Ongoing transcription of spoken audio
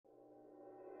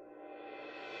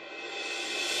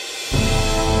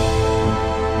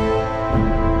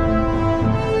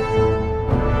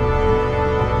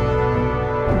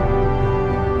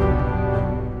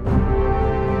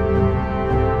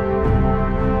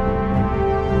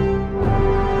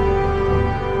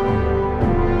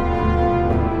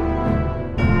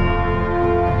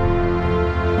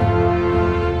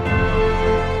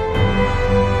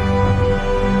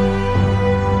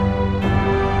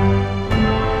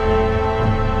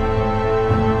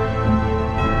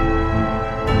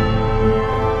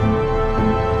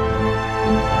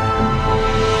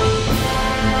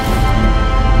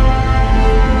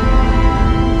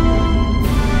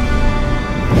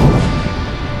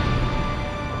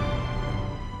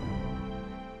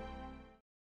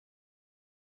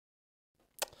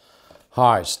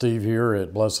Hi, Steve here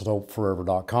at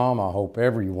blessedhopeforever.com. I hope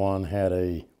everyone had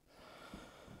a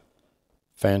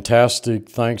fantastic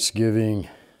Thanksgiving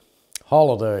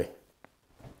holiday.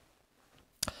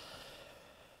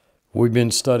 We've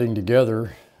been studying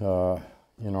together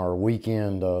in our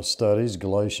weekend studies,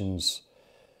 Galatians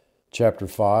chapter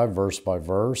 5, verse by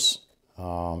verse.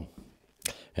 And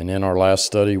in our last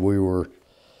study, we were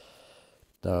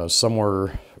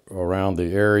somewhere around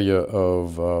the area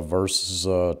of verses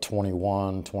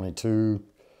 21, 22.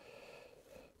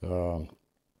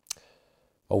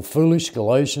 O foolish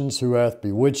Galatians, who hath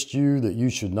bewitched you that you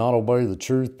should not obey the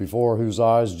truth, before whose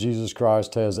eyes Jesus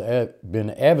Christ has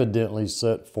been evidently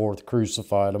set forth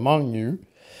crucified among you?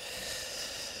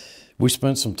 We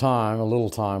spent a little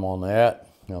time on that.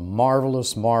 A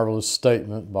marvelous, marvelous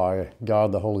statement by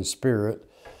God the Holy Spirit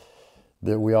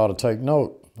that we ought to take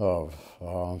note of.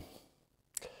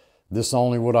 This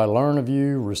only would I learn of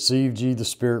you, received ye the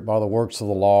Spirit by the works of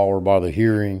the law or by the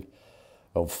hearing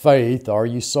of faith? Are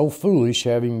ye so foolish,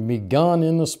 having begun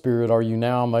in the Spirit, are you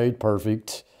now made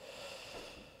perfect?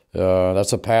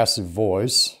 That's a passive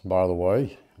voice, by the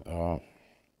way.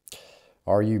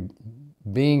 Are you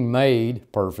being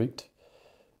made perfect?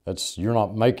 You're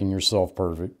not making yourself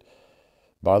perfect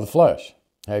by the flesh.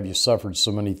 Have you suffered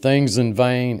so many things in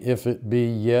vain, if it be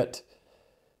yet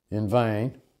in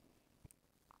vain?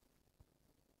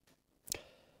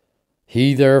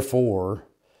 He therefore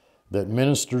that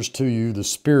ministers to you the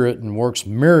Spirit and works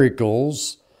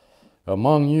miracles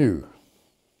among you,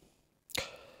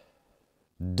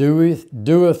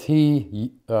 doeth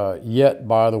he yet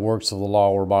by the works of the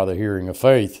law or by the hearing of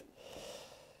faith?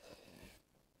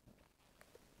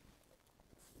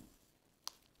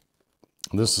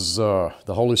 This is the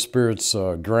Holy Spirit's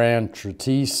grand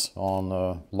treatise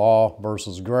on law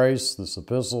versus grace, this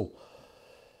epistle.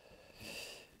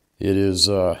 It is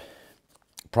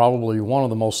probably one of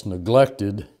the most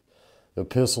neglected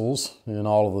epistles in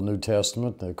all of the New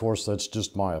Testament. Of course, that's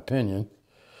just my opinion.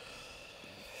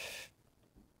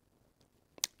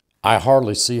 I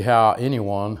hardly see how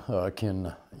anyone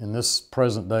can, in this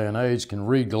present day and age, can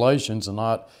read Galatians and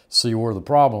not see where the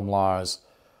problem lies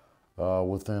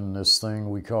within this thing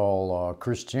we call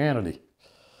Christianity.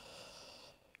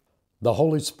 The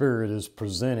Holy Spirit is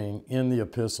presenting in the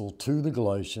epistle to the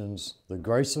Galatians the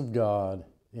grace of God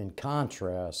in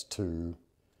contrast to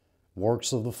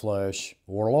works of the flesh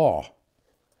or law.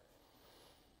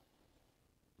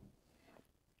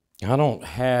 I don't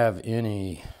have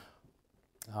any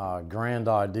grand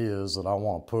ideas that I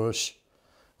want to push.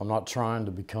 I'm not trying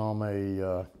to become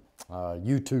a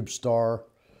YouTube star.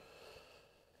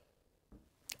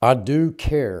 I do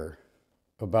care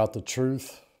about the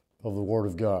truth of the Word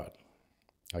of God.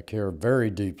 I care very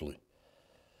deeply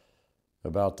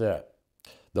about that.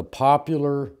 The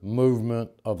popular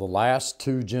movement of the last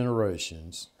two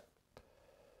generations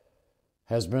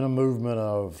has been a movement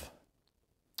of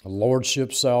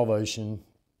lordship salvation,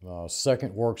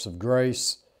 second works of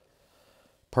grace,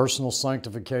 personal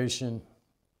sanctification.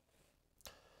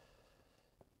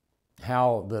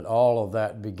 How that all of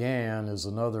that began is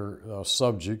another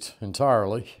subject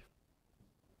entirely.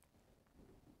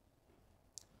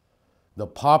 The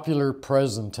popular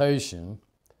presentation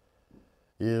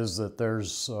is that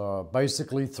there's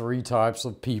basically three types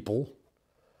of people: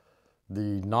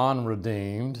 the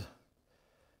non-redeemed,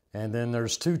 and then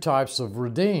there's two types of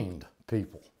redeemed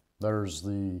people. There's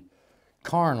the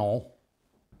carnal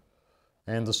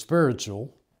and the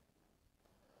spiritual,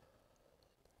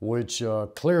 which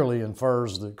clearly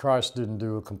infers that Christ didn't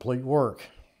do a complete work.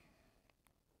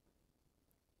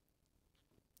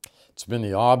 It's been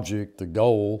the object, the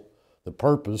goal, the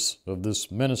purpose of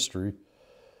this ministry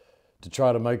to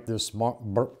try to make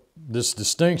this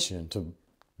distinction, to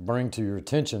bring to your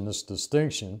attention this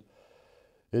distinction.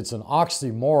 It's an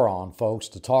oxymoron, folks,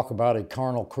 to talk about a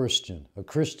carnal Christian. A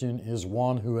Christian is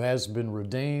one who has been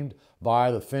redeemed by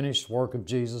the finished work of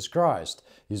Jesus Christ.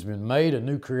 He's been made a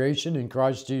new creation in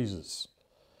Christ Jesus.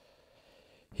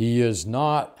 He is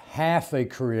not half a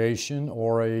creation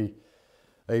or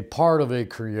a part of a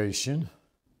creation.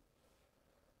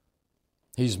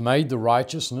 He's made the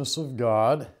righteousness of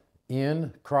God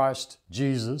in Christ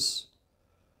Jesus.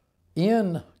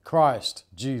 In Christ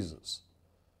Jesus.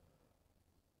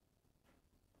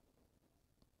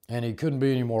 And he couldn't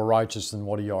be any more righteous than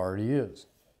what he already is.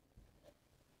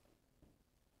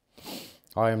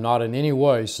 I am not in any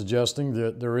way suggesting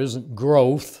that there isn't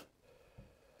growth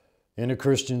in a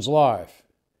Christian's life.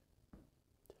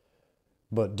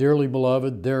 But dearly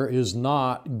beloved, there is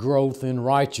not growth in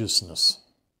righteousness.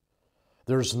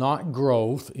 There's not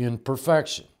growth in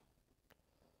perfection.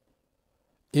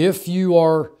 If you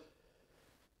are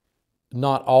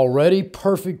not already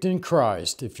perfect in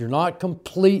Christ, if you're not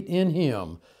complete in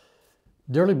Him,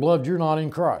 dearly beloved, you're not in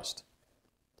Christ.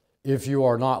 If you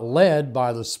are not led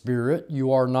by the Spirit,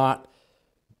 you are not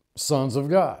sons of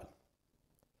God.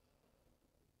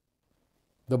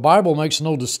 The Bible makes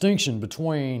no distinction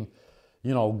between,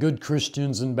 good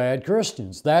Christians and bad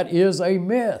Christians. That is a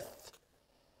myth,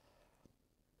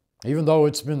 even though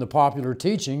it's been the popular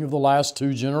teaching of the last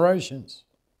 2 generations.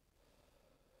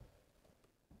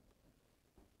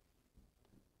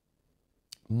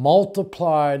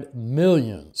 Multiplied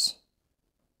millions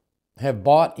have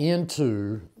bought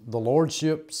into the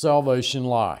Lordship salvation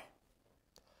lie.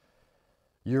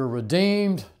 You're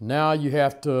redeemed, now you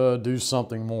have to do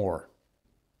something more.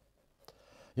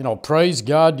 Praise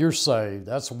God, you're saved.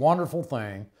 That's a wonderful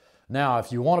thing. Now,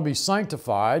 if you want to be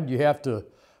sanctified, you got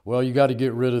to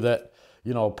get rid of that,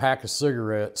 pack of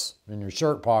cigarettes in your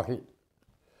shirt pocket.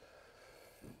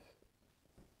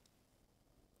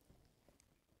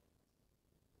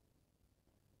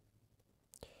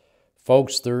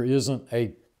 Folks, there isn't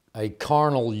a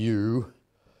carnal you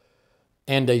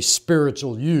and a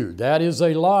spiritual you. That is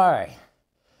a lie.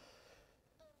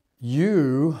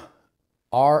 You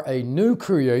are a new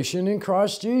creation in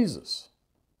Christ Jesus.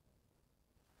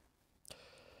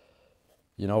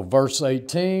 Verse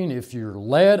 18, if you're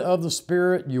led of the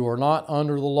Spirit, you are not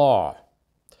under the law.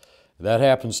 That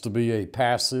happens to be a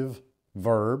passive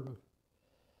verb.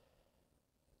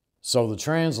 So the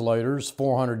translators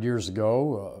 400 years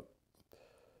ago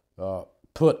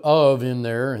put of in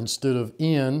there instead of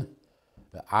in.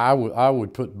 I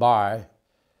would put by.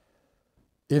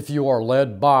 If you are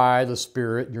led by the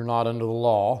Spirit, you're not under the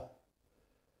law.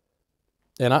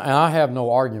 And I have no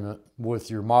argument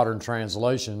with your modern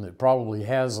translation that probably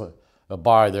has a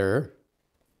by there.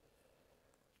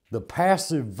 The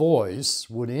passive voice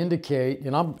would indicate,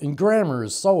 and grammar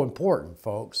is so important,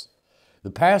 folks. The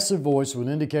passive voice would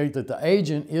indicate that the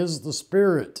agent is the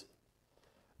Spirit.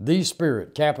 The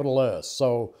Spirit, capital S.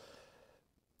 So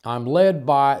I'm led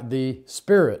by the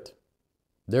Spirit.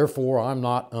 Therefore, I'm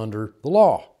not under the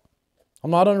law.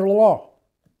 I'm not under the law.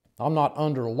 I'm not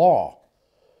under law.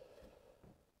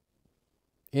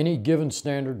 Any given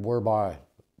standard whereby,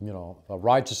 a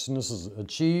righteousness is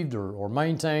achieved or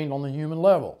maintained on the human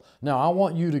level. Now, I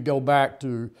want you to go back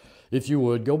to, if you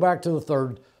would, go back to the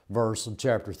 3rd verse of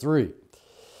chapter 3.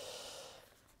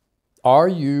 Are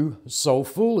you so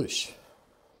foolish?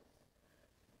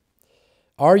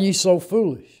 Are ye so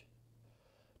foolish?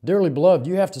 Dearly beloved,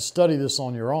 you have to study this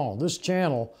on your own. This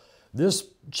channel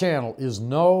is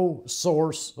no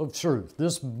source of truth.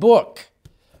 This book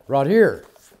right here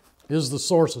is the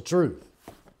source of truth.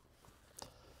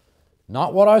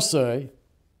 Not what I say,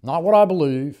 not what I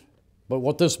believe, but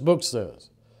what this book says.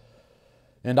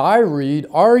 And I read,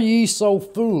 are ye so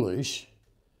foolish?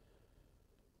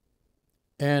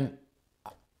 And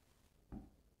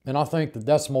I think that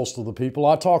that's most of the people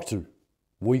I talk to,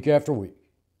 week after week.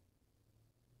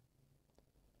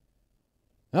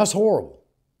 That's horrible.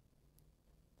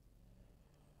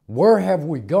 Where have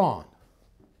we gone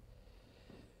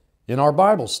in our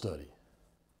Bible study?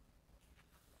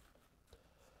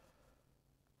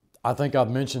 I think I've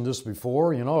mentioned this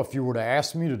before. If you were to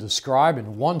ask me to describe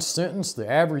in one sentence the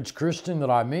average Christian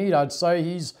that I meet, I'd say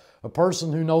he's a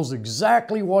person who knows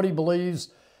exactly what he believes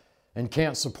and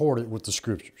can't support it with the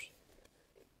Scriptures.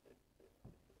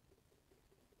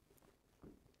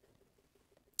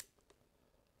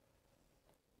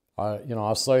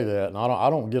 I say that, and I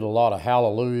don't get a lot of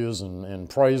hallelujahs and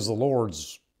praise the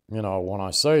Lord's, when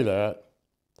I say that.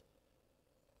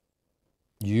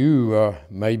 You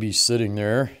may be sitting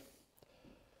there,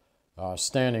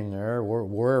 standing there,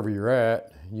 wherever you're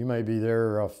at. You may be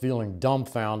there feeling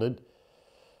dumbfounded.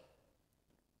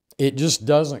 It just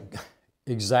doesn't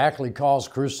exactly cause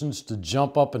Christians to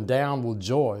jump up and down with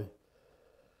joy.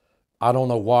 I don't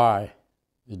know why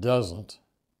it doesn't.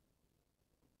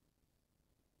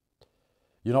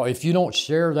 If you don't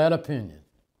share that opinion,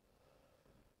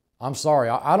 I'm sorry,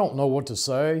 I don't know what to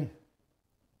say.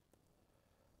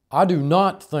 I do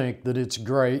not think that it's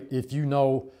great if you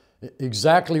know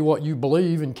exactly what you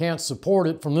believe and can't support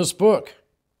it from this book.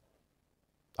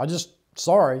 I just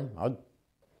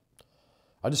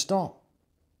don't.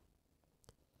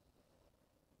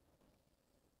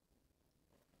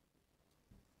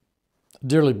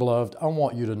 Dearly beloved, I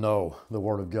want you to know the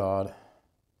Word of God.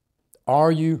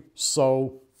 Are you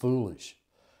so foolish,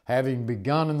 having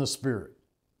begun in the Spirit?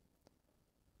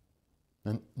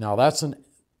 And now that's an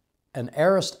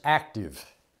aorist active.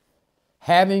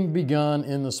 Having begun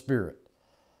in the Spirit.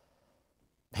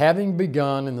 Having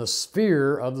begun in the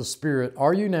sphere of the Spirit,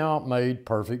 are you now made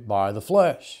perfect by the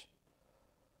flesh?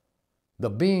 The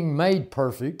being made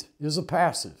perfect is a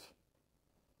passive.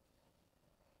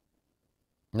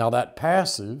 Now that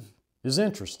passive is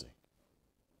interesting.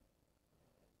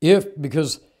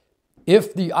 Because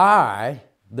if the I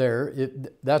there,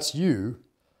 that's you,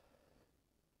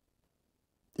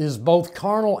 is both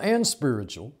carnal and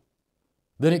spiritual,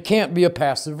 then it can't be a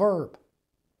passive verb.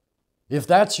 If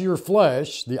that's your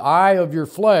flesh, the I of your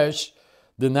flesh,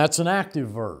 then that's an active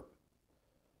verb.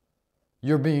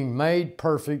 You're being made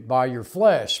perfect by your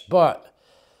flesh. But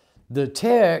the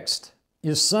text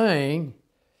is saying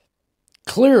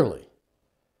clearly,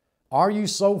 are you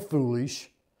so foolish,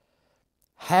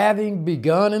 having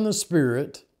begun in the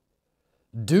Spirit,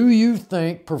 do you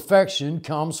think perfection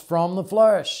comes from the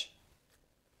flesh?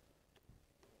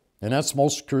 And that's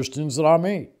most Christians that I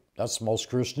meet. That's most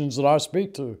Christians that I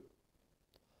speak to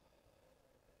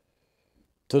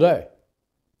today.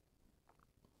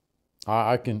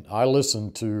 I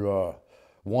listen to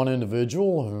one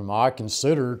individual whom I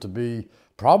consider to be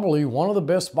probably one of the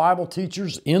best Bible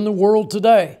teachers in the world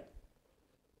today.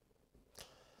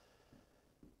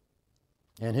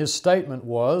 And his statement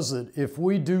was that if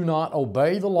we do not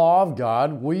obey the law of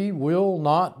God, we will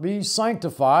not be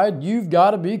sanctified. You've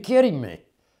got to be kidding me.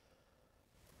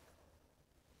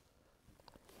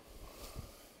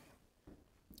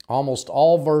 Almost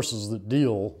all verses that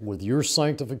deal with your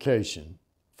sanctification,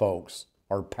 folks,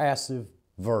 are passive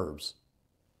verbs.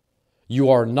 You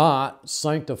are not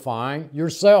sanctifying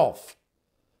yourself.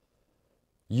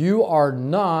 You are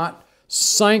not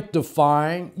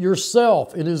sanctifying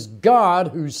yourself. It is God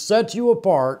who set you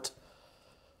apart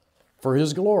for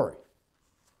His glory.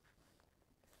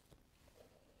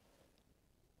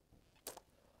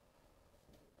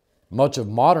 Much of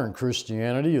modern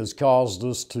Christianity has caused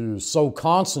us to so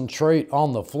concentrate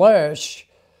on the flesh,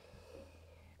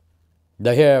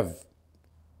 they have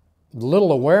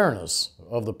little awareness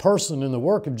of the person and the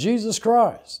work of Jesus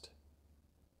Christ.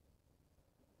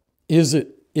 Is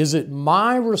it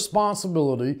my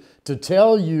responsibility to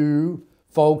tell you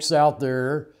folks out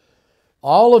there,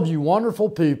 all of you wonderful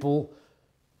people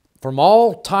from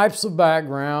all types of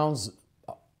backgrounds,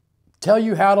 tell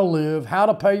you how to live, how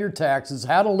to pay your taxes,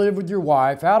 how to live with your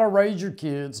wife, how to raise your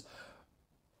kids,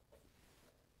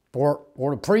 or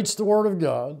to preach the Word of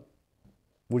God,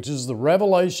 which is the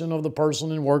revelation of the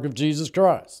person and work of Jesus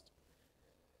Christ?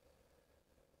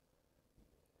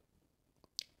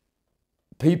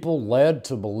 People led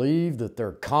to believe that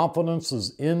their confidence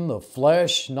is in the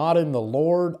flesh, not in the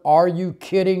Lord. Are you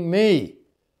kidding me?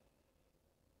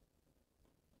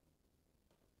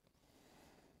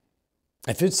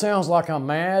 If it sounds like I'm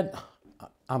mad,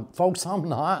 folks, I'm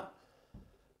not.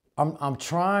 I'm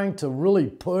trying to really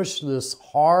push this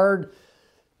hard.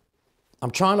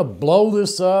 I'm trying to blow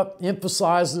this up,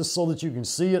 emphasize this so that you can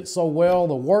see it so well.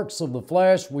 The works of the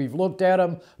flesh, we've looked at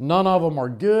them. None of them are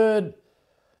good.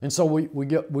 And so we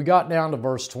got down to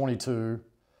verse 22.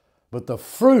 But the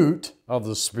fruit of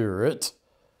the Spirit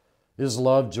is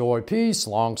love, joy, peace,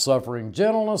 long-suffering,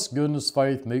 gentleness, goodness,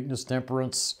 faith, meekness,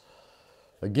 temperance.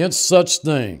 Against such,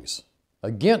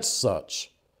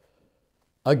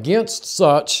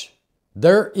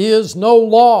 there is no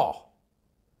law.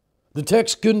 The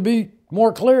text couldn't be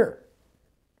more clear.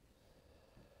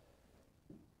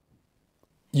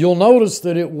 You'll notice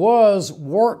that it was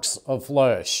works of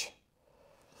flesh.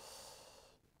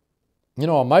 You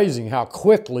know, amazing how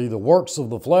quickly the works of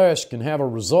the flesh can have a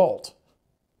result.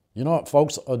 You know what,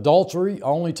 folks? Adultery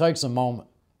only takes a moment.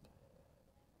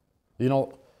 You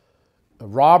know,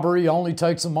 robbery only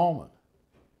takes a moment.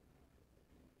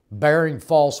 Bearing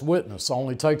false witness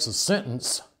only takes a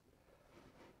sentence.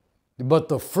 But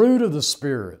the fruit of the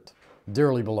Spirit,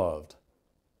 dearly beloved,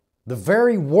 the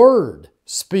very word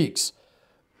speaks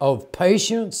of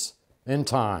patience and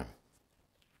time.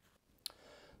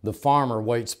 The farmer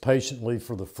waits patiently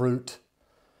for the fruit.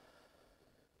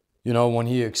 You know, when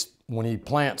he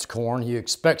plants corn, he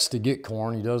expects to get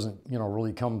corn. He doesn't,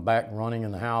 really come back running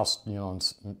in the house, and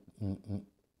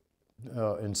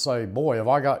say, boy, have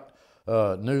I got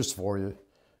news for you.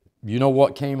 You know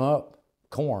what came up?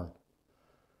 Corn.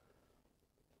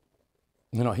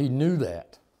 He knew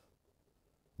that.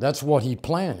 That's what he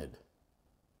planted.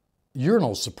 You're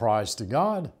no surprise to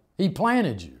God. He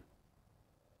planted you.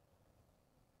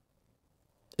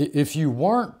 If you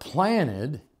weren't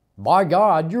planted by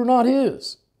God, you're not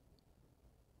His.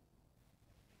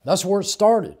 That's where it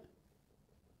started.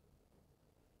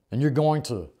 And you're going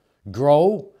to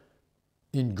grow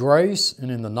in grace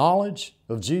and in the knowledge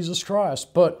of Jesus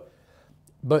Christ. But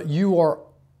you are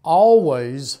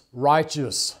always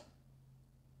righteous.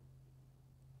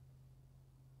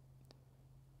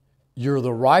 You're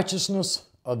the righteousness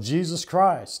of Jesus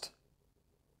Christ.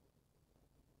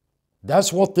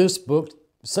 That's what this book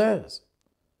says.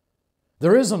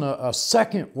 There isn't a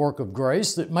second work of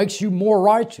grace that makes you more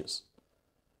righteous.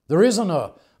 There isn't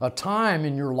a time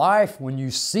in your life when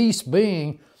you cease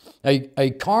being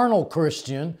a carnal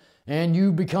Christian and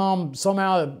you become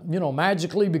somehow,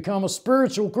 magically become a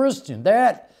spiritual Christian.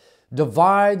 That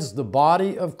divides the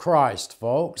body of Christ,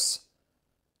 folks.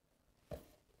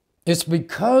 It's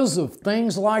because of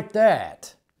things like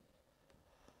that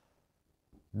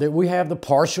that we have the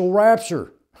partial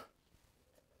rapture.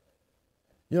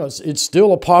 It's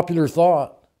still a popular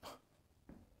thought.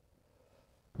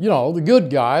 The good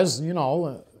guys, they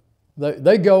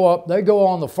go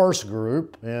on the first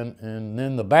group, and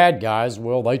then the bad guys,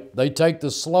 well, they take the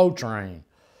slow train.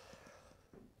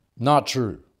 Not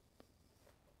true.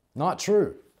 Not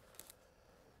true.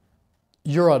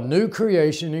 You're a new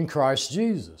creation in Christ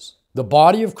Jesus. The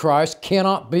body of Christ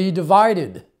cannot be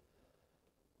divided.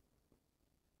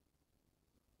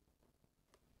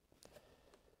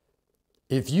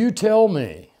 If you tell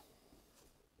me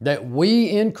that we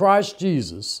in Christ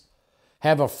Jesus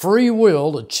have a free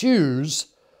will to choose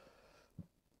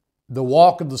the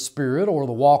walk of the Spirit or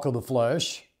the walk of the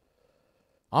flesh,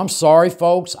 I'm sorry,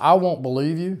 folks, I won't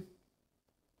believe you.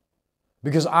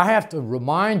 Because I have to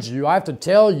remind you, I have to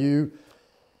tell you,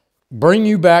 bring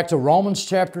you back to Romans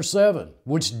chapter 7,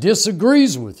 which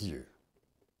disagrees with you.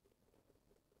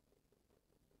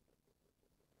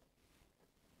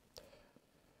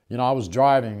 I was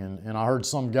driving and I heard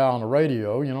some guy on the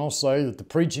radio, say that the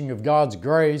preaching of God's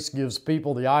grace gives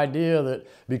people the idea that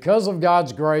because of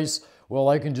God's grace, well,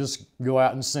 they can just go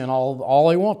out and sin all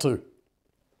they want to.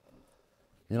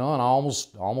 And I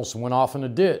almost went off in a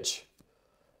ditch.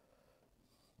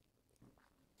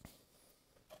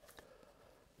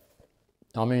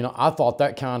 I thought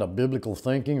that kind of biblical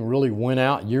thinking really went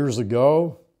out years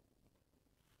ago.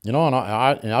 And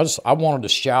I wanted to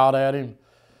shout at him.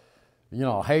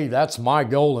 Hey, that's my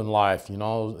goal in life.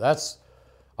 That's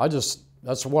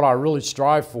what I really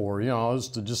strive for, is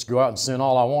to just go out and sin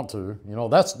all I want to.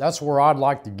 That's where I'd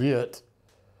like to get.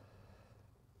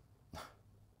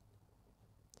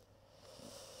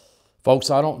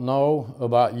 Folks, I don't know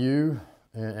about you,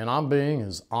 and I'm being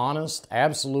as honest,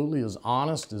 absolutely as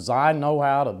honest as I know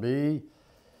how to be.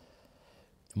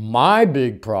 My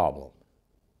big problem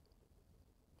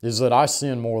is that I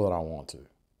sin more than I want to.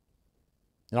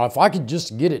 If I could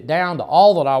just get it down to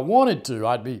all that I wanted to,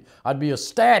 I'd be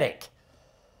ecstatic.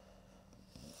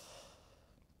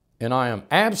 And I am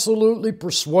absolutely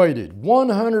persuaded,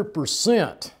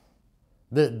 100%,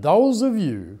 that those of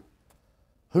you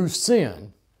who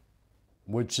sin,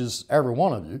 which is every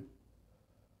one of you,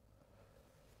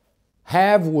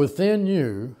 have within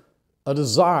you a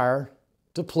desire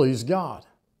to please God.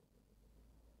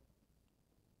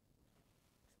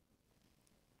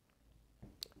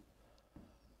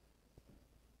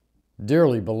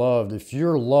 Dearly beloved, if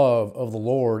your love of the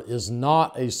Lord is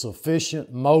not a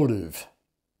sufficient motive,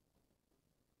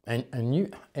 and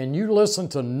you listen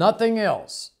to nothing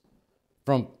else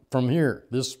from here,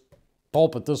 this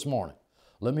pulpit this morning,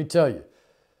 let me tell you,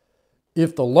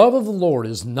 if the love of the Lord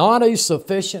is not a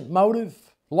sufficient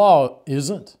motive, law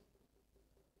isn't.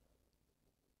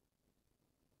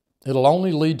 It'll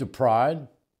only lead to pride.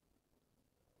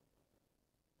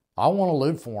 I want to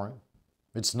live for Him.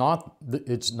 It's not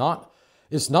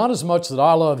as much that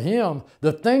I love Him.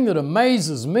 The thing that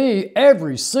amazes me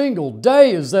every single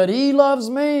day is that He loves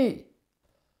me.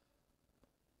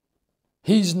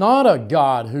 He's not a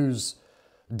God whose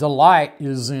delight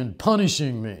is in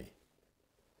punishing me.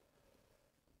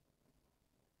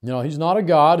 He's not a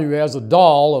God who has a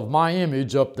doll of my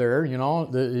image up there,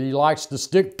 that He likes to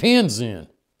stick pins in.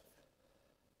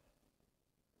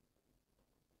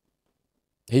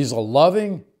 He's a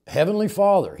loving Heavenly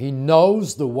Father. He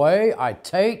knows the way I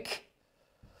take,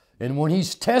 and when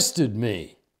He's tested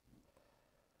me,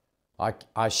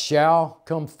 I shall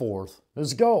come forth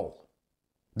as gold.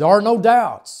 There are no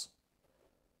doubts.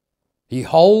 He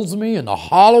holds me in the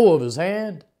hollow of His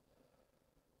hand.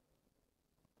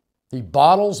 He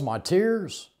bottles my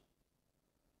tears.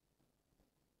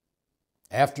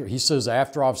 He says,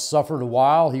 after I've suffered a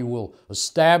while, He will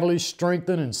establish,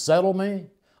 strengthen, and settle me.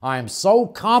 I am so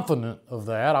confident of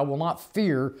that, I will not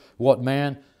fear what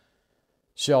man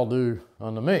shall do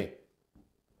unto me.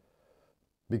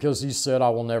 Because He said, I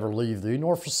will never leave thee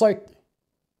nor forsake thee.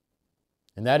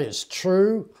 And that is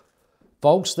true,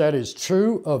 folks, that is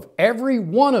true of every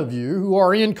one of you who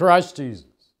are in Christ Jesus.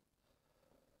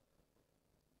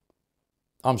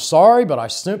 I'm sorry, but I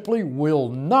simply will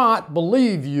not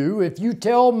believe you if you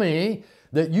tell me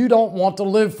that you don't want to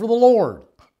live for the Lord.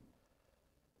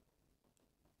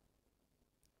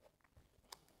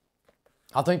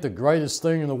 I think the greatest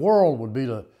thing in the world would be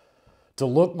to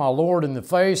look my Lord in the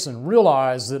face and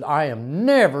realize that I am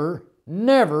never,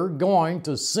 never going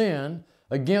to sin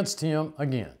against Him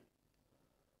again.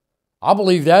 I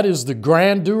believe that is the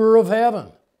grandeur of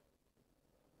heaven.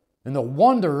 And the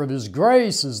wonder of His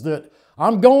grace is that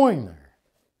I'm going there.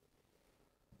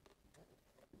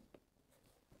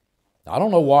 I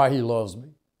don't know why He loves me,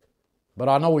 but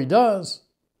I know He does.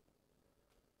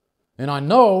 And I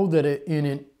know that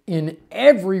in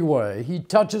every way He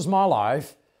touches my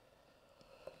life.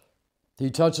 He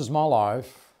touches my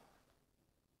life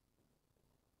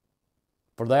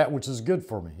for that which is good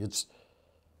for me.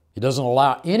 He doesn't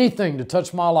allow anything to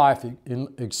touch my life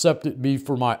except it be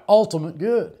for my ultimate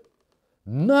good.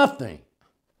 Nothing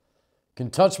can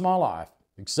touch my life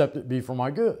except it be for my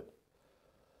good.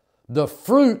 The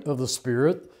fruit of the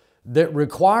Spirit that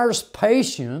requires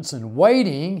patience and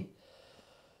waiting,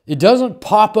 it doesn't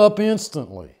pop up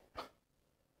instantly.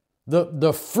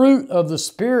 The fruit of the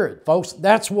Spirit, folks,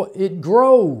 that's what it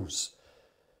grows.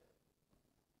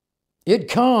 It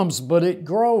comes, but it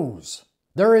grows.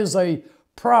 There is a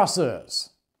process.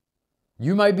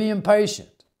 You may be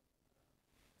impatient.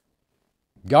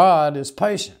 God is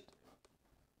patient.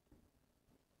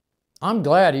 I'm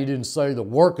glad He didn't say the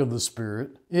work of the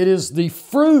Spirit. It is the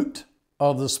fruit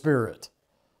of the Spirit.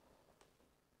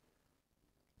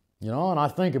 You know, and I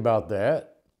think about that.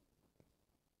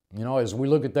 You know, as we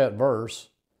look at that verse,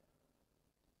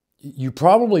 you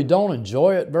probably don't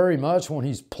enjoy it very much when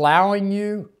He's plowing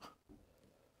you.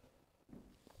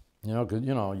 You know, because,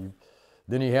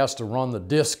 then He has to run the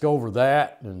disc over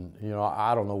that, and,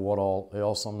 I don't know what all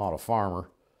else. I'm not a farmer.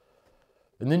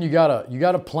 And then you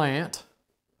gotta plant.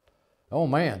 Oh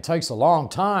man, it takes a long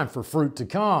time for fruit to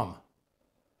come.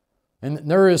 And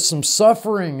there is some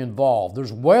suffering involved.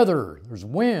 There's weather, there's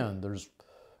wind, there's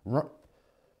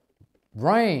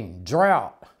rain,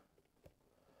 drought.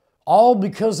 All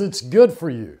because it's good for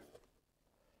you.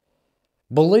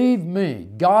 Believe me,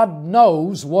 God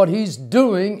knows what He's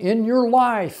doing in your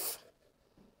life.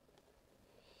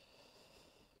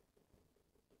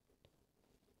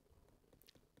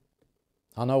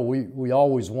 I know we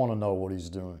always want to know what He's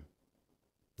doing.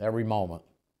 Every moment.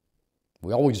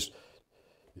 It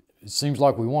seems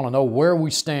like we want to know where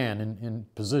we stand in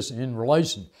position, in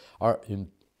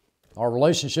our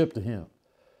relationship to Him.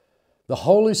 The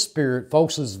Holy Spirit,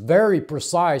 folks, is very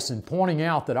precise in pointing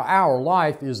out that our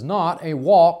life is not a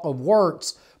walk of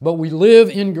works, but we live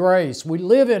in grace. We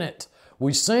live in it.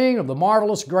 We sing of the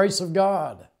marvelous grace of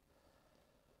God.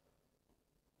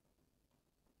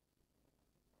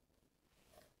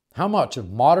 How much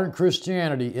of modern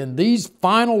Christianity in these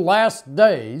final last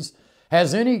days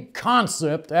has any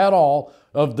concept at all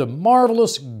of the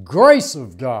marvelous grace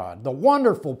of God, the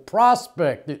wonderful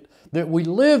prospect that we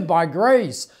live by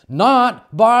grace,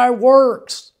 not by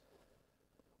works?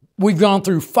 We've gone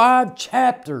through 5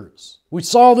 chapters. We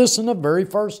saw this in the very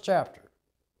first chapter.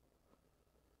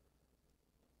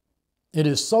 It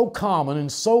is so common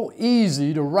and so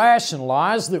easy to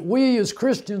rationalize that we as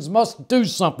Christians must do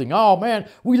something. Oh man,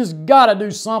 we just got to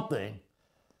do something.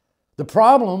 The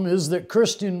problem is that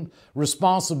Christian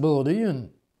responsibility and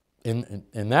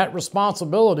that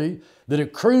responsibility that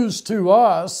accrues to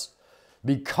us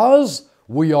because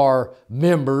we are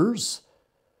members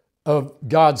of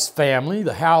God's family,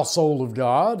 the household of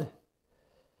God.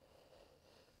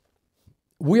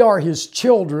 We are His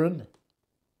children.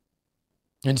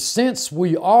 And since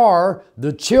we are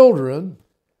the children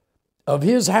of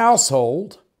His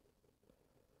household,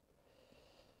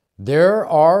 there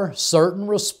are certain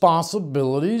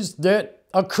responsibilities that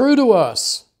accrue to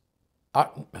us.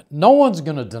 No one's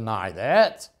going to deny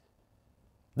that.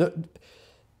 And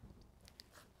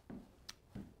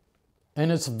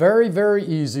it's very, very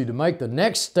easy to make the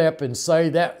next step and say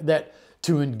that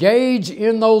to engage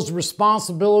in those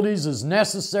responsibilities is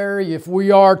necessary if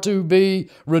we are to be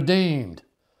redeemed.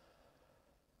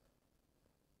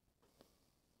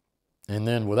 And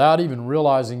then without even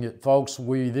realizing it, folks,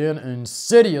 we then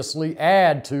insidiously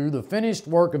add to the finished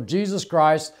work of Jesus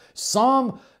Christ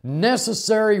some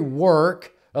necessary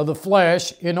work of the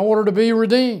flesh in order to be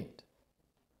redeemed.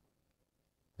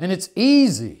 And it's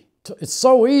easy. It's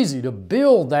so easy to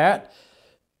build that,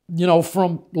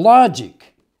 from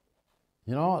logic.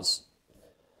 It's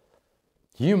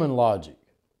human logic.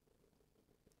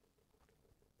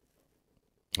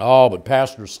 Oh, but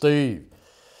Pastor Steve,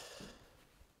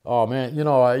 oh man,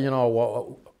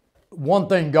 one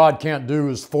thing God can't do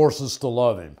is force us to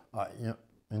love Him.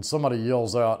 And somebody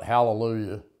yells out,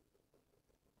 hallelujah.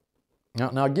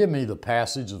 Now give me the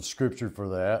passage of Scripture for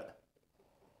that.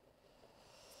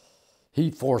 He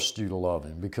forced you to love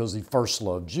Him because He first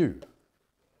loved you.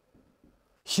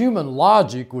 human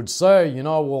logic would say,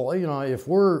 well, if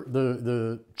we're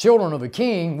the children of a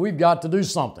king, we've got to do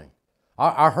something.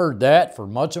 I heard that for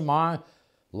much of my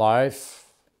life.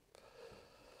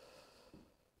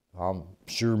 I'm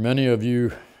sure many of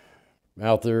you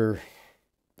out there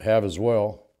have as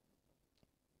well.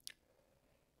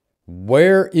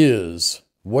 Where is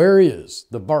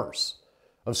the verse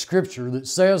of Scripture that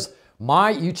says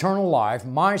my eternal life,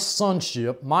 my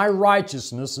sonship, my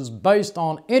righteousness is based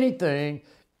on anything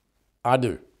I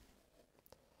do?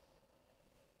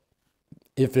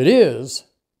 If it is,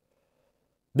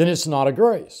 then it's not a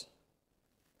grace.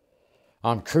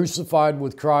 I'm crucified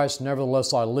with Christ,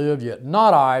 nevertheless I live, yet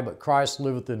not I, but Christ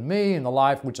liveth in me, and the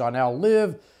life which I now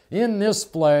live in this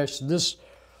flesh,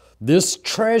 this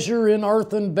treasure in an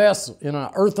earthen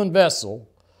vessel,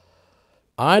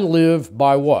 I live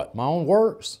by what? My own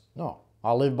works? No.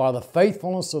 I live by the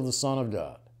faithfulness of the Son of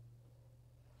God.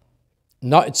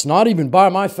 It's not even by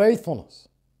my faithfulness,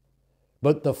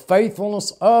 but the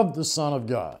faithfulness of the Son of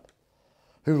God,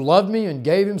 who loved me and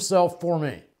gave Himself for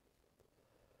me.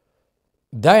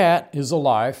 That is a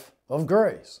life of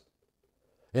grace.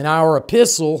 And our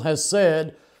epistle has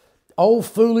said, "O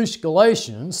foolish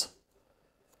Galatians,"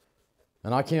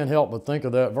 and I can't help but think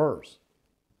of that verse.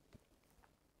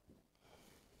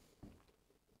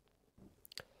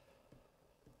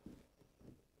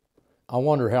 I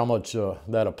wonder how much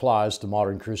that applies to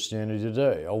modern Christianity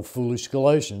today. "O foolish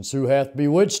Galatians, who hath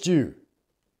bewitched you,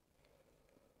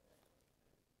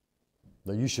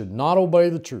 that you should not obey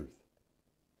the truth?"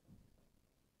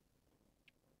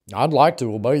 I'd like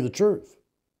to obey the truth.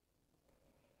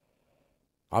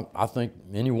 I think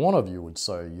any one of you would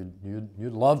say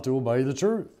you'd love to obey the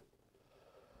truth.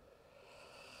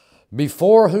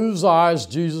 "Before whose eyes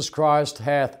Jesus Christ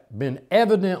hath been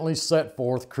evidently set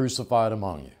forth, crucified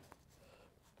among you."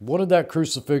 What did that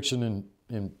crucifixion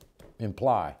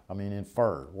imply?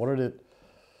 Infer. What did it...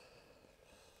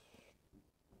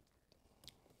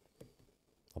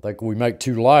 I think we make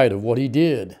too light of what He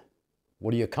did,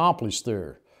 what He accomplished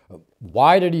there.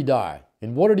 Why did He die?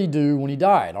 And what did He do when He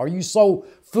died? Are you so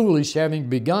foolish, having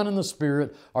begun in the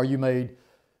Spirit, are you made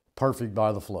perfect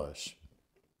by the flesh?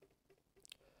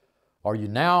 Are you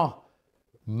now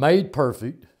made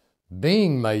perfect,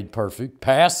 being made perfect,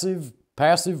 passive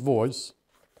voice,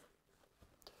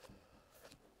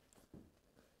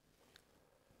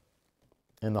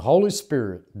 and the Holy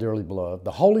Spirit, dearly beloved,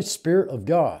 the Holy Spirit of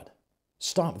God,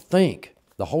 think,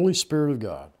 the Holy Spirit of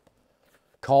God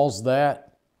calls that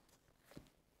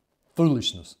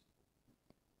foolishness.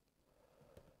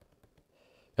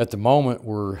 At the moment,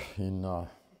 we're in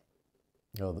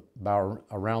about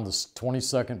around the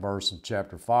 22nd verse of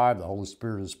chapter 5. The Holy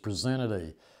Spirit has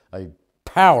presented a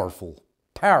powerful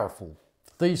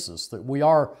thesis that we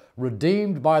are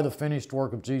redeemed by the finished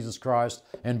work of Jesus Christ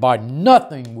and by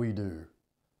nothing we do.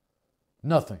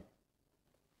 Nothing.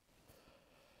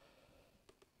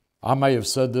 I may have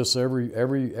said this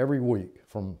every week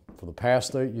for the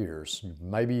past 8 years.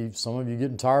 Maybe some of you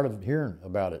getting tired of hearing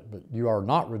about it, but you are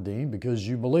not redeemed because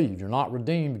you believed. You're not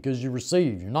redeemed because you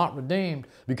received. You're not redeemed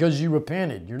because you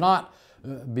repented. You're not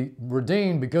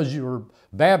redeemed because you were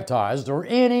baptized or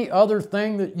any other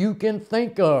thing that you can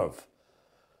think of.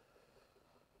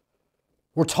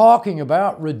 We're talking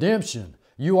about redemption.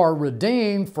 You are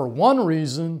redeemed for one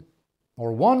reason,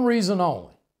 or one reason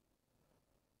only.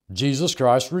 Jesus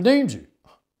Christ redeemed you.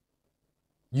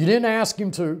 You didn't ask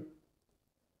Him to.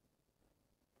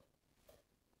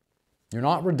 You're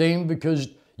not redeemed because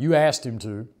you asked Him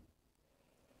to.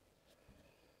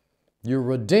 You're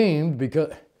redeemed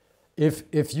because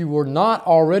if you were not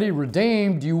already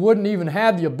redeemed, you wouldn't even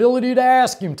have the ability to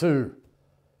ask Him to.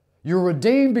 You're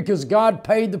redeemed because God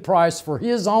paid the price for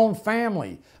His own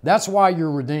family. That's why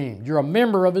you're redeemed. You're a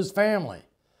member of His family.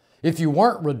 If you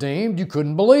weren't redeemed, you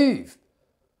couldn't believe.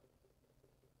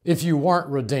 If you weren't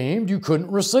redeemed, you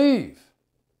couldn't receive.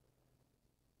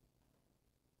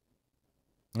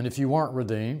 And if you weren't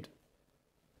redeemed,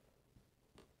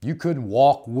 you couldn't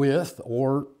walk with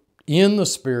or in the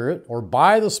Spirit or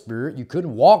by the Spirit. You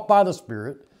couldn't walk by the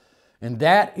Spirit. And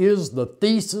that is the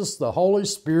thesis the Holy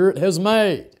Spirit has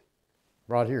made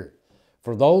right here.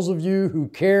 For those of you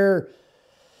who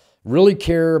really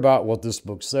care about what this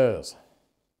book says.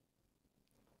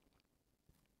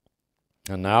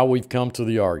 And now we've come to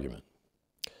the argument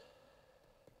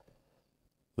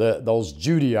that those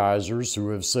Judaizers who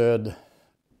have said,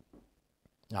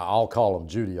 now I'll call them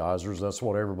Judaizers, that's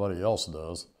what everybody else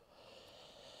does.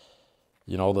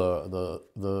 You know,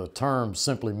 the term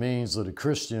simply means that a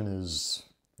Christian is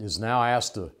now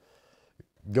asked to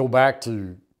go back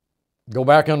under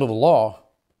the law.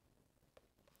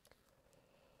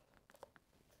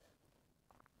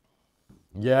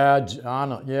 Yeah, I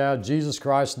know. Yeah, Jesus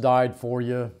Christ died for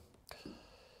you.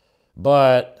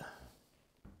 But,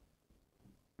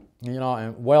 you know,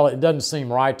 and well, it doesn't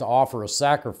seem right to offer a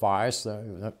sacrifice.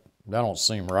 That don't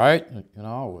seem right, you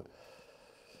know.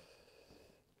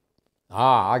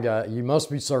 I got it. You must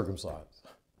be circumcised.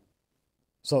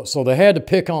 So they had to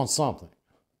pick on something.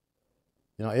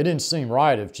 You know, it didn't seem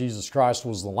right if Jesus Christ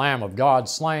was the Lamb of God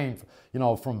slain, you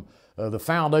know, from the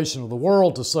foundation of the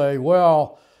world to say,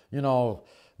 well, you know,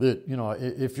 that, you know,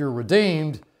 if you're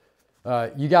redeemed,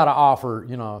 you got to offer,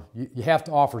 you know, you have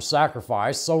to offer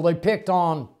sacrifice. So they picked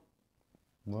on,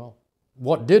 well,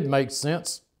 what did make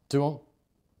sense to them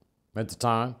at the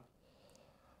time.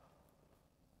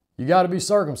 You got to be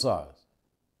circumcised.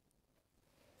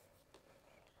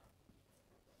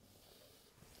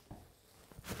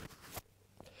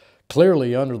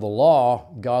 Clearly, under the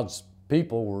law, God's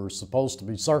people were supposed to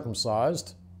be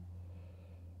circumcised.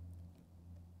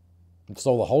 And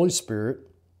so the Holy Spirit,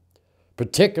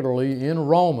 particularly in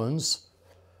Romans,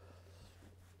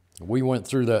 we went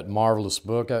through that marvelous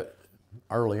book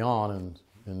early on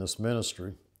in this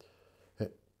ministry,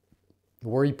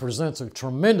 where he presents a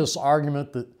tremendous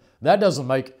argument that doesn't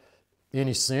make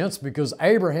any sense because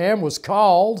Abraham was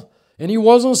called and he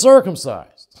wasn't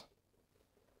circumcised.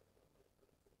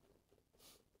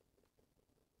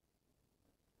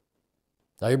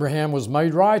 Abraham was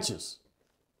made righteous,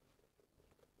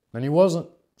 and he wasn't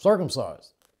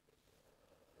circumcised.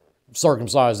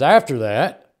 Circumcised after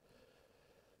that,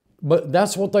 but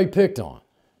that's what they picked on.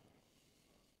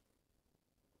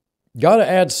 Got to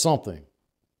add something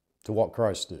to what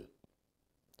Christ did.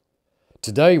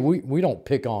 Today, we don't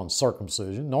pick on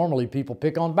circumcision. Normally, people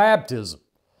pick on baptism.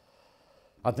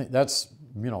 I think that's,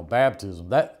 you know, baptism.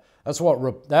 That's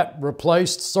what that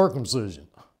replaced circumcision.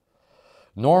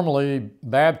 Normally,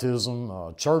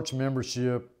 baptism, church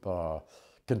membership,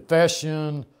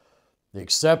 confession, the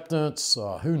acceptance,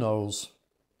 who knows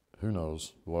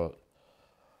what.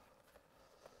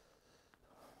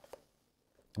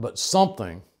 But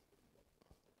something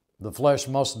the flesh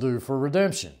must do for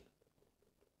redemption.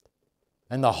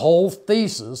 And the whole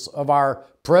thesis of our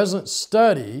present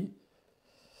study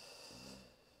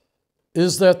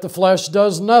is that the flesh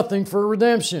does nothing for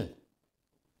redemption.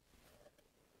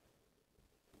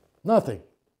 Nothing.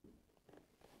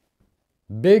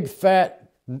 Big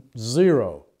fat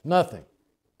zero. Nothing.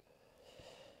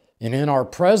 And in our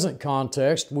present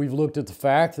context, we've looked at the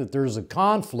fact that there's a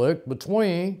conflict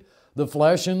between the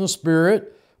flesh and the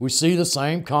spirit. We see the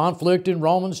same conflict in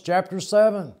Romans chapter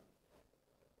 7.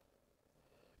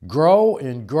 Grow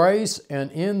in grace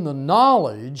and in the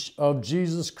knowledge of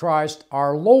Jesus Christ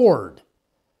our Lord.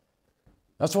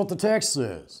 That's what the text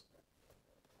says.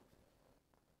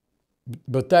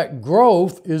 But that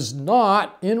growth is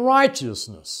not in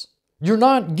righteousness. You're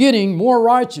not getting more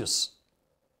righteous.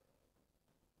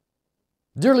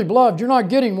 Dearly beloved, you're not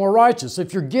getting more righteous.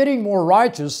 If you're getting more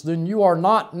righteous, then you are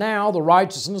not now the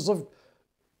righteousness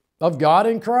of God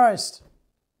in Christ.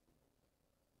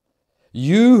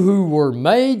 You who were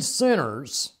made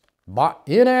sinners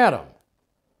in Adam,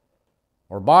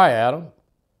 or by Adam,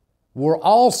 were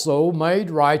also made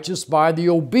righteous by the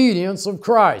obedience of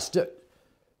Christ.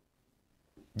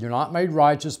 You're not made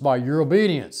righteous by your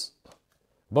obedience,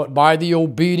 but by the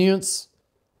obedience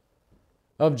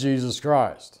of Jesus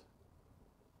Christ.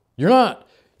 You're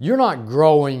not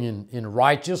growing in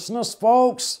righteousness,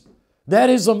 folks. That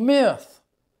is a myth.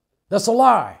 That's a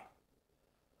lie.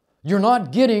 You're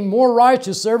not getting more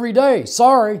righteous every day.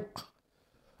 Sorry.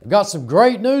 I've got some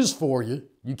great news for you.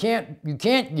 You can't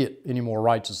get any more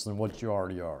righteous than what you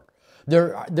already are.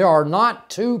 There are not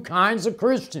two kinds of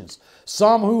Christians.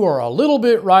 Some who are a little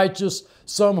bit righteous,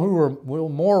 some who are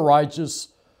more righteous.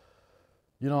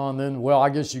 You know, and then, well, I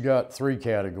guess you got three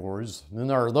categories. And then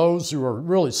there are those who are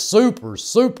really super,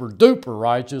 super duper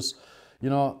righteous. You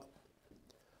know,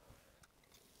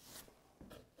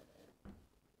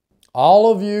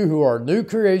 all of you who are new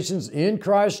creations in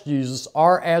Christ Jesus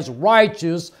are as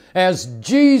righteous as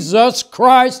Jesus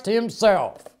Christ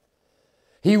Himself.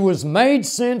 He was made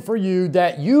sin for you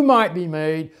that you might be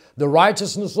made the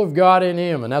righteousness of God in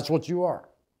Him. And that's what you are.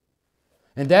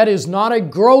 And that is not a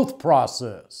growth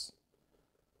process.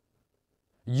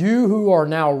 You who are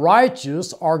now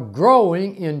righteous are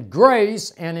growing in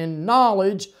grace and in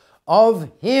knowledge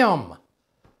of Him.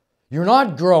 You're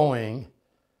not growing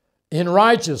in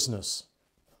righteousness.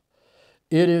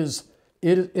 It's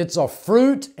a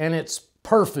fruit and it's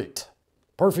perfect.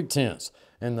 Perfect tense.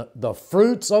 And the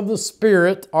fruits of the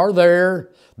Spirit are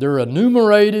there. They're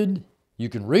enumerated. You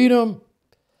can read them.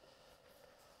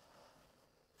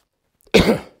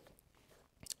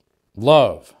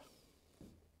 Love,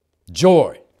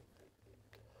 joy.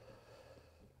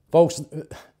 Folks,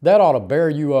 that ought to bear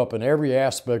you up in every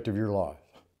aspect of your life.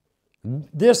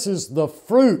 This is the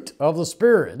fruit of the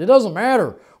Spirit. It doesn't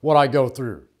matter what I go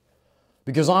through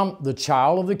because I'm the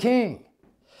child of the King.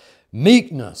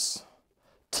 Meekness,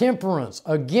 temperance,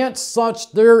 against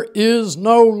such there is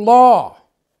no law.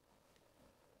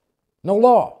 No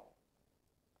law.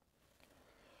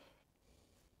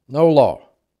 No law.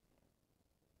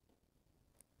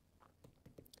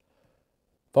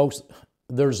 Folks,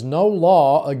 there's no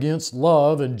law against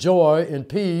love and joy and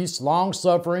peace,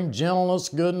 long-suffering, gentleness,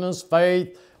 goodness,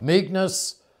 faith,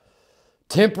 meekness,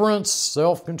 temperance,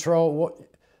 self-control.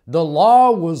 The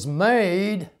law was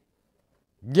made,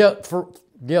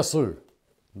 guess who?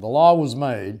 The law was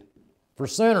made for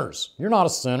sinners. You're not a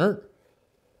sinner.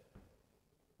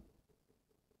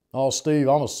 Oh, Steve,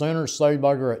 I'm a sinner saved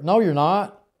by grace. No, you're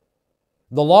not.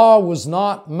 The law was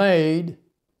not made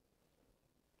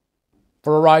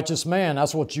for a righteous man.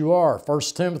 That's what you are. 1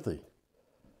 Timothy.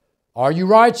 Are you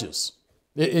righteous?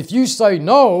 If you say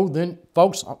no, then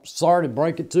folks, I'm sorry to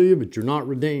break it to you, but you're not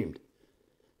redeemed.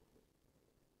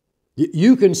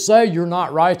 You can say you're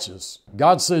not righteous.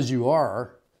 God says you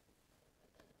are.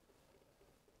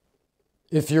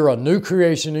 If you're a new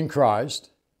creation in Christ,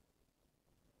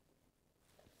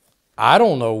 I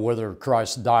don't know whether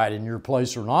Christ died in your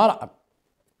place or not.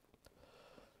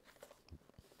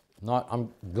 I'm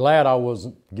glad I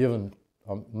wasn't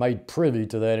made privy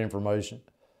to that information.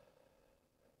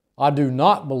 I do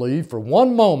not believe for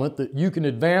one moment that you can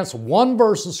advance one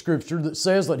verse of Scripture that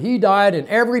says that He died in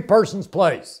every person's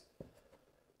place.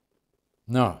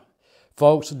 No.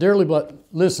 Folks, dearly beloved,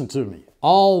 listen to me.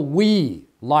 All we,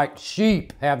 like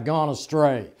sheep, have gone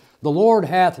astray. The Lord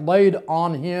hath laid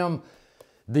on Him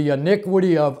the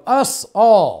iniquity of us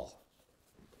all.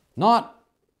 Not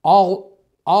all,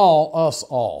 us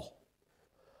all.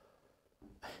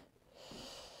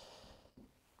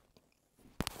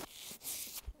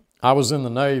 I was in the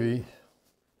Navy.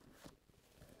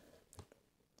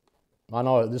 I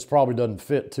know this probably doesn't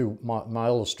fit to my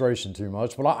illustration too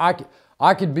much, but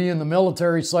I could be in the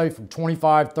military, say, for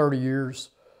 25, 30 years.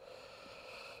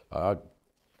 I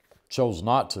chose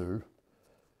not to.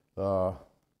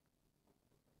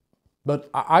 But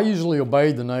I usually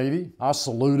obeyed the Navy. I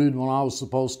saluted when I was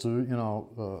supposed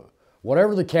to,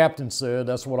 whatever the captain said,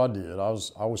 that's what I did. I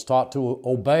was taught to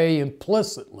obey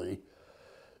implicitly.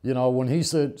 When he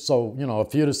said,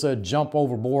 if you'd have said jump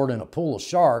overboard in a pool of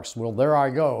sharks, well, there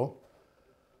I go.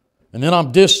 And then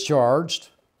I'm discharged.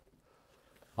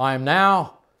 I am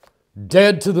now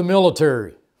dead to the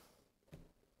military.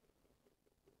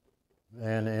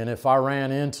 And if I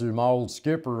ran into my old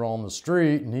skipper on the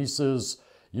street and he says,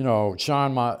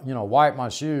 wipe my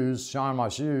shoes, shine my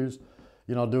shoes,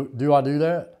 do I do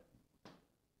that?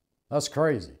 That's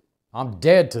crazy. I'm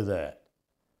dead to that.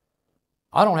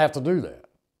 I don't have to do that.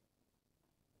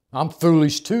 I'm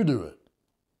foolish to do it.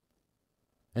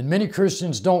 And many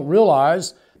Christians don't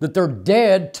realize that they're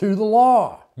dead to the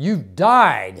law. You've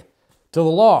died to the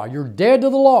law. You're dead to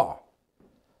the law.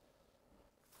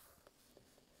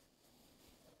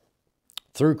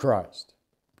 Through Christ.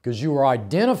 Because you were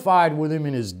identified with Him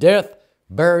in His death,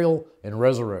 burial, and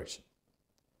resurrection.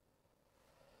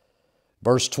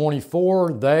 Verse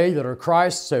 24, they that are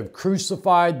Christ's have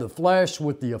crucified the flesh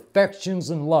with the affections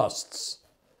and lusts.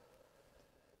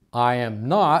 I am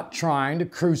not trying to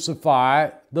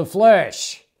crucify the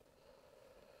flesh.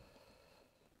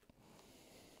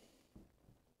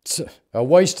 It's a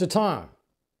waste of time.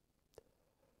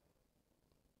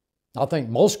 I think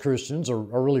most Christians are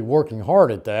really working hard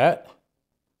at that.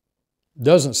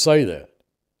 Doesn't say that.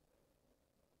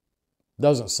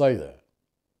 Doesn't say that.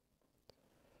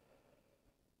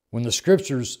 When the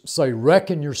Scriptures say,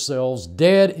 reckon yourselves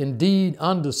dead indeed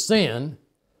unto sin,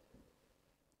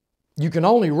 you can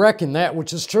only reckon that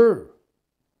which is true.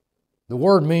 The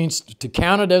word means to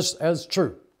count it as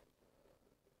true.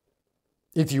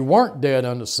 If you weren't dead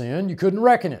unto sin, you couldn't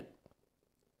reckon it.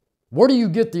 Where do you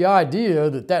get the idea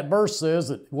that verse says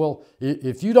that, well,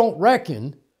 if you don't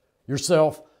reckon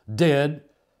yourself dead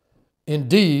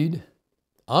indeed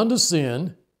unto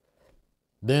sin,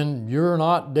 then you're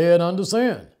not dead unto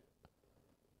sin?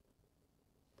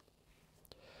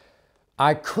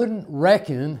 I couldn't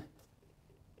reckon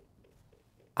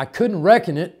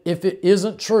it if it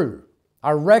isn't true.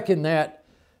 I reckon that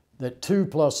 2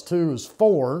 plus 2 is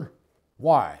 4.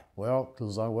 Why? Well,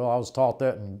 because I was taught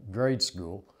that in grade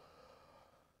school.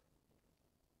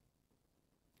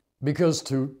 Because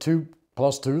 2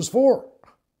 plus 2 is 4.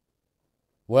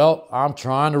 Well, I'm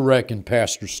trying to reckon,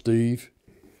 Pastor Steve.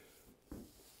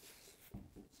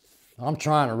 I'm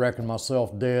trying to reckon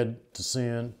myself dead to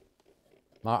sin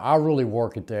I really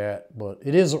work at that, but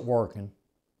it isn't working.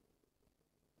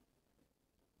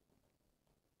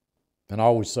 And I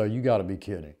always say, you got to be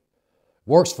kidding.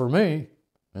 Works for me,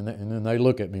 and then they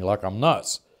look at me like I'm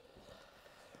nuts.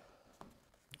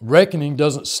 Reckoning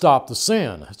doesn't stop the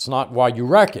sin. It's not why you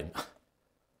reckon.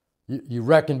 You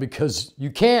reckon because you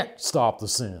can't stop the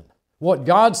sin. What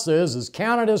God says is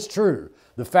counted as true.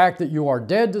 The fact that you are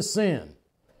dead to sin.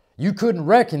 You couldn't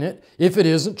reckon it if it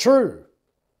isn't true.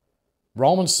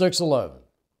 Romans 6:11.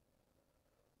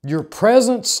 Your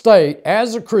present state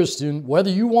as a Christian, whether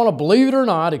you want to believe it or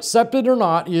not, accept it or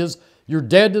not, is you're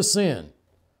dead to sin.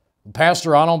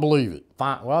 Pastor, I don't believe it.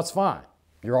 Fine. Well, that's fine.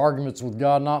 Your argument's with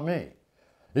God, not me.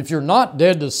 If you're not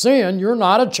dead to sin, you're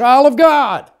not a child of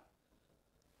God.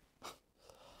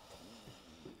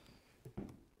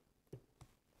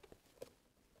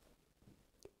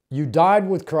 You died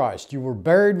with Christ, you were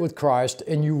buried with Christ,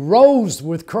 and you rose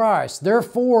with Christ.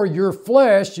 Therefore, your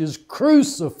flesh is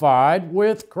crucified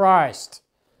with Christ.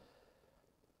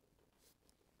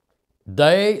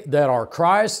 They that are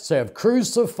Christ's have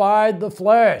crucified the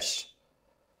flesh.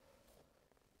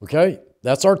 Okay,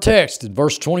 that's our text in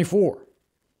verse 24.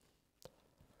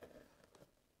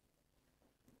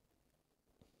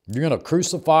 You're going to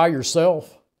crucify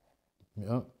yourself?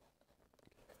 Yeah.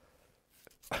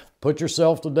 Put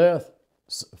yourself to death.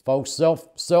 Folks,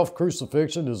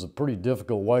 self-crucifixion is a pretty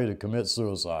difficult way to commit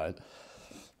suicide.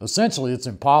 Essentially, it's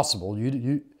impossible.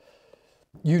 You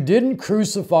didn't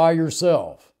crucify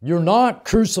yourself. You're not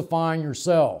crucifying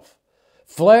yourself.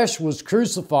 Flesh was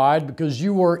crucified because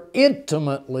you were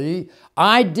intimately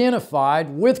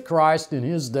identified with Christ in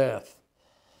His death.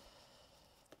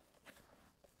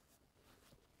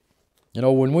 You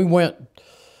know, when we went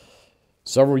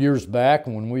several years back,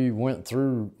 when we went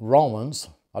through Romans,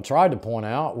 I tried to point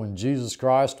out when Jesus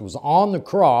Christ was on the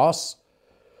cross,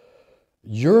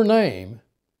 your name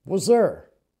was there.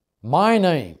 My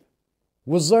name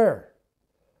was there.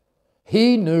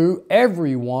 He knew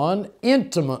everyone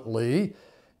intimately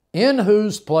in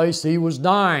whose place He was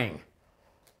dying.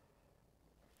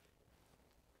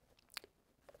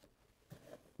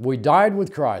 We died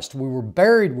with Christ, we were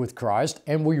buried with Christ,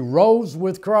 and we rose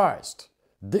with Christ.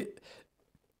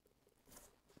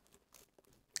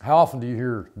 How often do you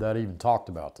hear that even talked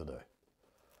about today?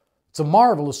 It's a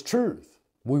marvelous truth.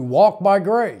 We walk by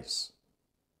grace.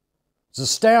 It's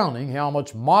astounding how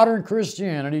much modern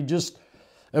Christianity just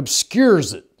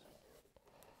obscures it.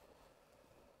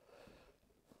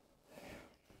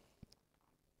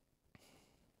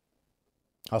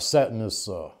 I sat in this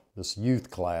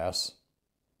youth class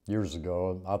years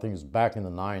ago. I think it was back in the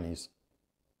 90s.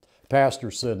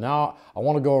 Pastor said, now I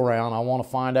want to go around. I want to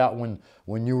find out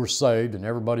when you were saved. And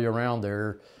everybody around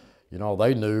there, you know,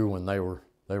 they knew when they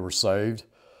were saved.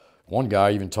 One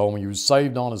guy even told me he was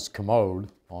saved on his commode,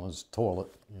 on his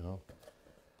toilet, you know.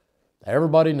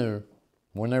 Everybody knew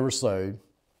when they were saved,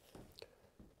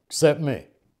 except me.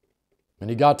 And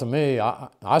he got to me,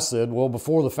 I said, well,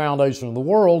 before the foundation of the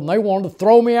world, and they wanted to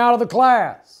throw me out of the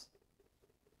class.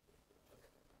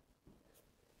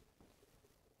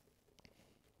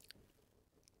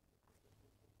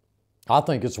 I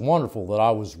think it's wonderful that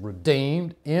I was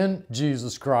redeemed in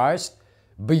Jesus Christ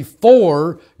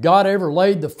before God ever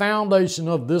laid the foundation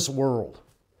of this world.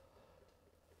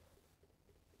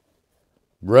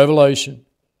 Revelation,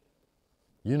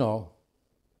 you know,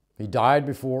 He died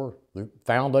before the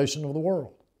foundation of the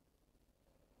world.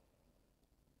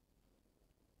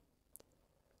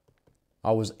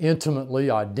 I was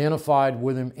intimately identified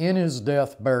with Him in His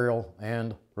death, burial,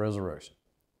 and resurrection.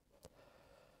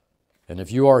 And if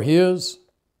you are His,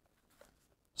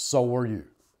 so are you.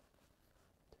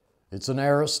 It's an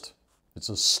aorist. It's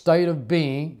a state of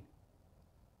being.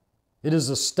 It is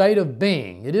a state of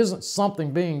being. It isn't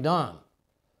something being done.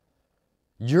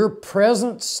 Your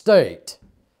present state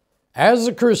as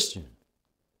a Christian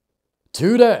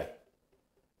today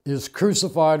is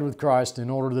crucified with Christ in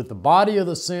order that the body of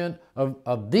the sin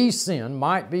of the sin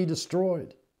might be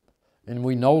destroyed, and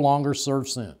we no longer serve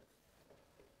sin.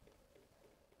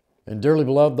 And dearly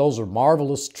beloved, those are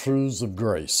marvelous truths of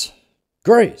grace.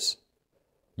 Grace.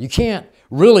 You can't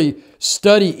really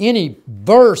study any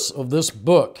verse of this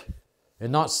book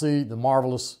and not see the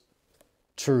marvelous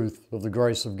truth of the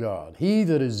grace of God. He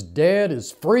that is dead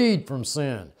is freed from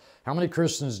sin. How many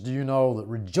Christians do you know that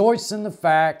rejoice in the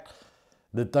fact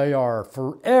that they are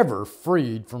forever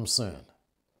freed from sin?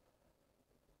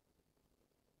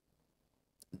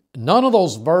 None of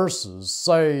those verses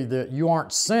say that you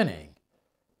aren't sinning.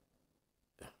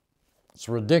 It's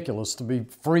ridiculous to be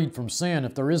freed from sin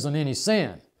if there isn't any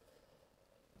sin.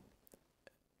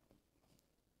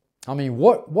 I mean,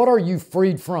 what are you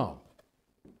freed from?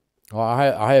 Well,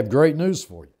 I have great news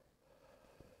for you.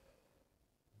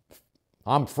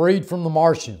 I'm freed from the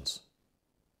Martians.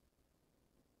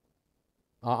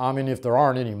 I mean, if there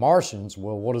aren't any Martians,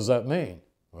 well, what does that mean?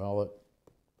 Well,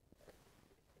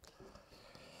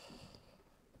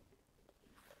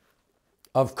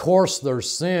 of course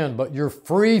there's sin, but you're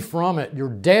free from it. You're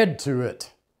dead to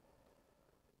it.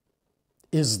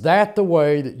 Is that the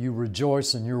way that you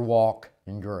rejoice in your walk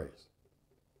in grace?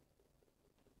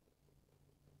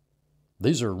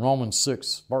 These are Romans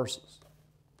 6 verses.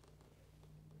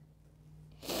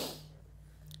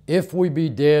 If we be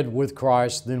dead with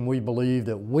Christ, then we believe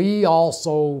that we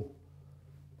also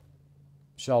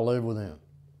shall live with Him.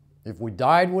 If we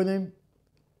died with Him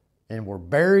and were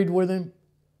buried with Him,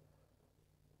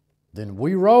 then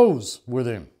we rose with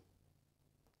Him.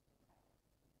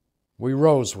 We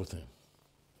rose with Him.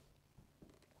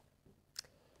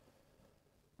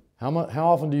 How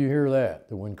often do you hear that?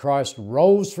 That when Christ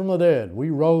rose from the dead,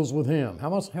 we rose with Him.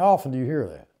 How often do you hear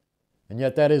that? And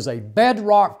yet that is a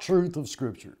bedrock truth of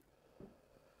Scripture.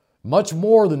 Much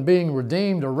more than being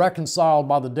redeemed or reconciled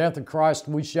by the death of Christ,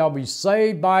 we shall be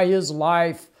saved by His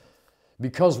life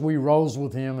because we rose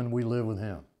with Him and we live with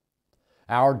Him.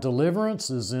 Our deliverance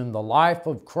is in the life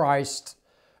of Christ.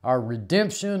 Our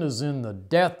redemption is in the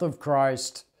death of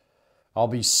Christ. I'll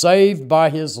be saved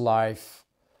by His life.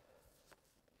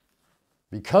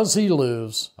 Because He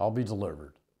lives, I'll be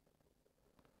delivered.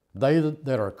 They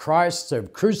that are Christ's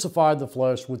have crucified the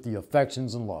flesh with the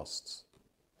affections and lusts.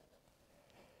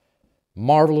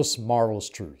 Marvelous, marvelous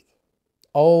truth.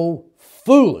 Oh,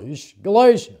 foolish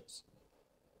Galatians!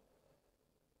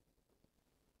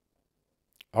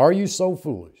 Are you so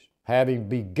foolish? Having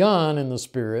begun in the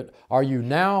Spirit, are you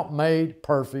now made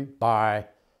perfect by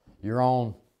your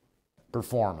own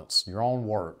performance, your own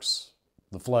works,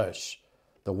 the flesh,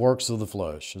 the works of the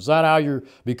flesh? Is that how you're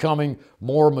becoming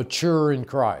more mature in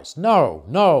Christ? No,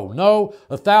 no, no,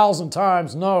 1,000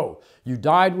 times no. You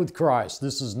died with Christ.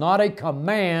 This is not a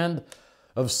command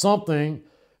of something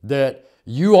that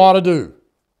you ought to do.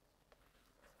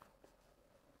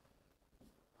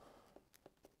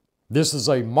 This is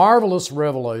a marvelous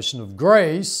revelation of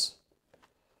grace,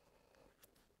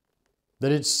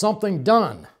 that it's something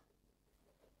done.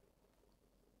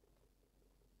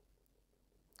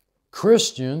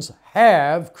 Christians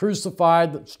have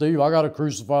crucified, Steve, I got to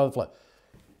crucify the flesh.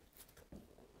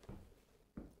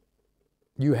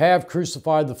 You have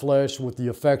crucified the flesh with the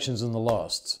affections and the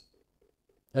lusts.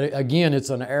 Again, it's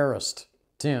an aorist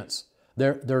tense. They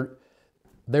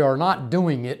are not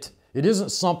doing it. It isn't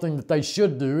something that they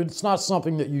should do. It's not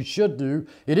something that you should do.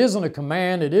 It isn't a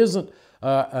command. It isn't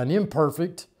an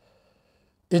imperfect.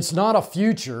 It's not a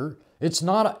future. It's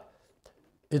not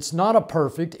a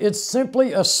perfect. It's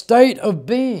simply a state of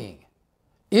being.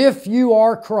 If you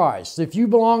are Christ, if you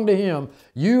belong to Him,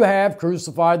 you have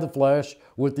crucified the flesh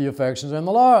with the affections and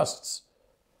the lusts.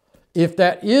 If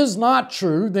that is not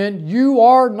true, then you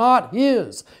are not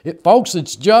His. Folks,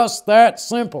 it's just that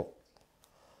simple.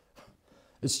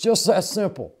 It's just that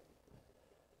simple.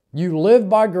 You live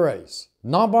by grace,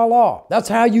 not by law. That's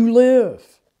how you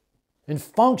live and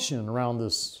function around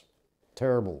this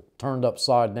terrible, turned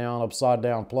upside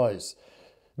down place.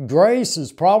 Grace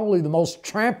is probably the most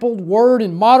trampled word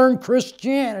in modern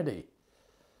Christianity.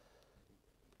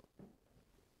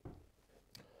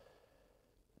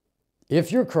 If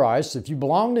you're Christ, if you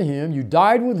belong to Him, you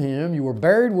died with Him, you were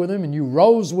buried with Him, and you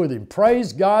rose with Him.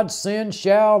 Praise God, sin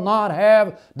shall not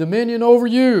have dominion over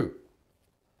you.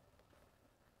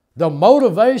 The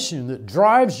motivation that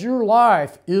drives your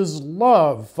life is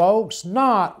love, folks,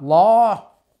 not law.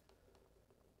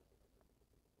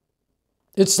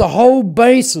 It's the whole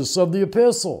basis of the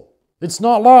epistle. It's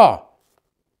not law.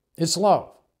 It's love.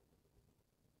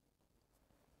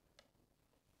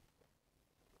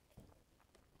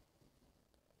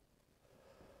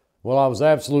 Well, I was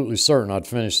absolutely certain I'd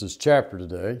finish this chapter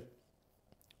today,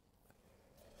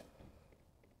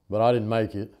 but I didn't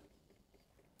make it.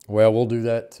 Well, we'll do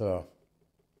that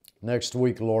next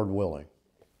week, Lord willing.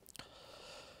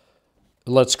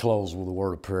 Let's close with a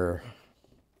word of prayer.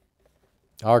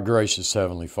 Our gracious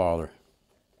Heavenly Father,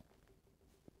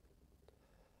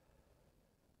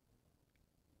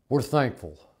 we're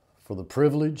thankful for the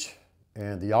privilege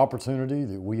and the opportunity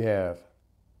that we have,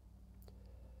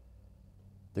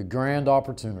 the grand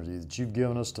opportunity that you've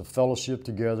given us to fellowship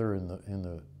together in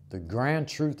the grand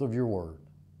truth of your word.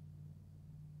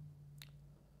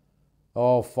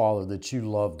 Oh, Father, that you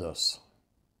loved us,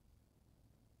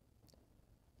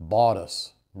 bought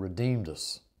us, redeemed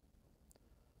us,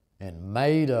 and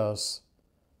made us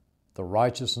the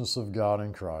righteousness of God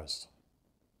in Christ.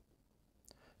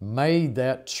 May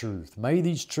that truth, may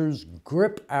these truths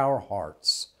grip our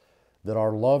hearts, that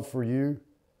our love for you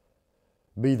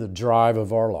be the drive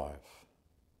of our life.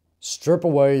 Strip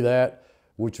away that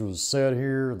which was said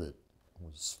here that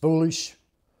was foolish,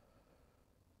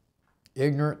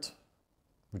 ignorant,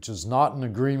 which is not in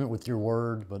agreement with your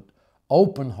word, but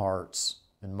open hearts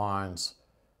and minds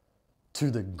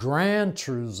to the grand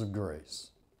truths of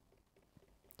grace.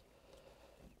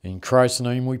 In Christ's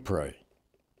name we pray.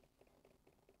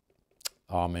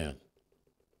 Amen.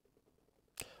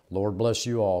 Lord bless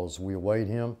you all as we await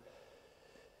Him.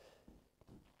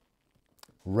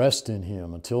 Rest in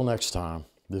Him. Until next time,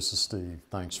 this is Steve.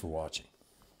 Thanks for watching.